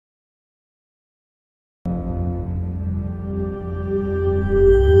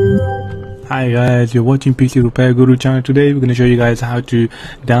Hi guys, you're watching PC Repair Guru channel. Today we're going to show you guys how to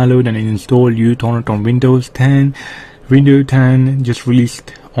download and install uTorrent on Windows 10. Windows 10 just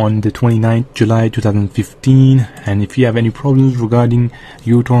released on the 29th July 2015, and if you have any problems regarding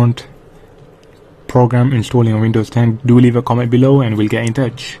uTorrent program installing on Windows 10, do leave a comment below and we'll get in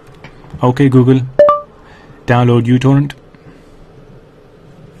touch. Okay Google, download uTorrent.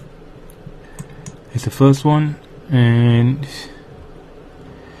 It's the first one, and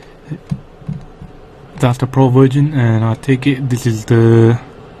that's the pro version, and I take it this is the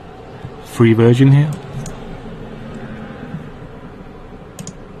free version here.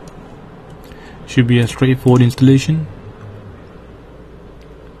 Should be a straightforward installation.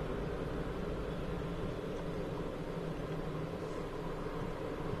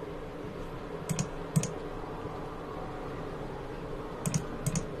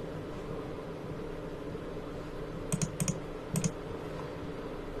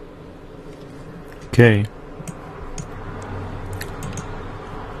 Okay.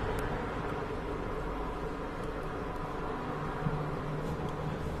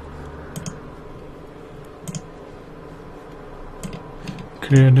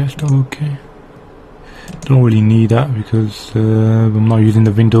 Clear desktop, okay. Don't really need that because I'm not using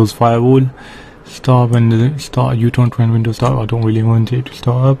the Windows Firewall. Start when the start uTorrent when Windows start. I don't really want it to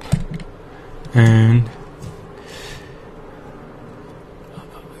start up. And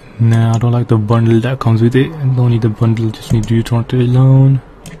nah, I don't like the bundle that comes with it. I don't need the bundle, just need uTorrent alone.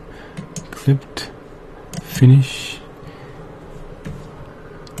 Accept, finish.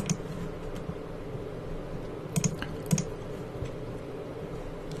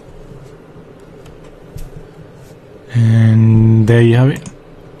 And there you have it.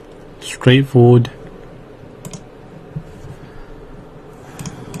 Straightforward.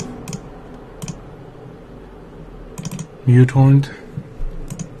 uTorrent.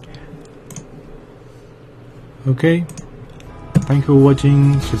 Okay, thank you for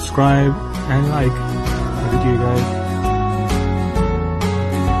watching. Subscribe and like the video, guys.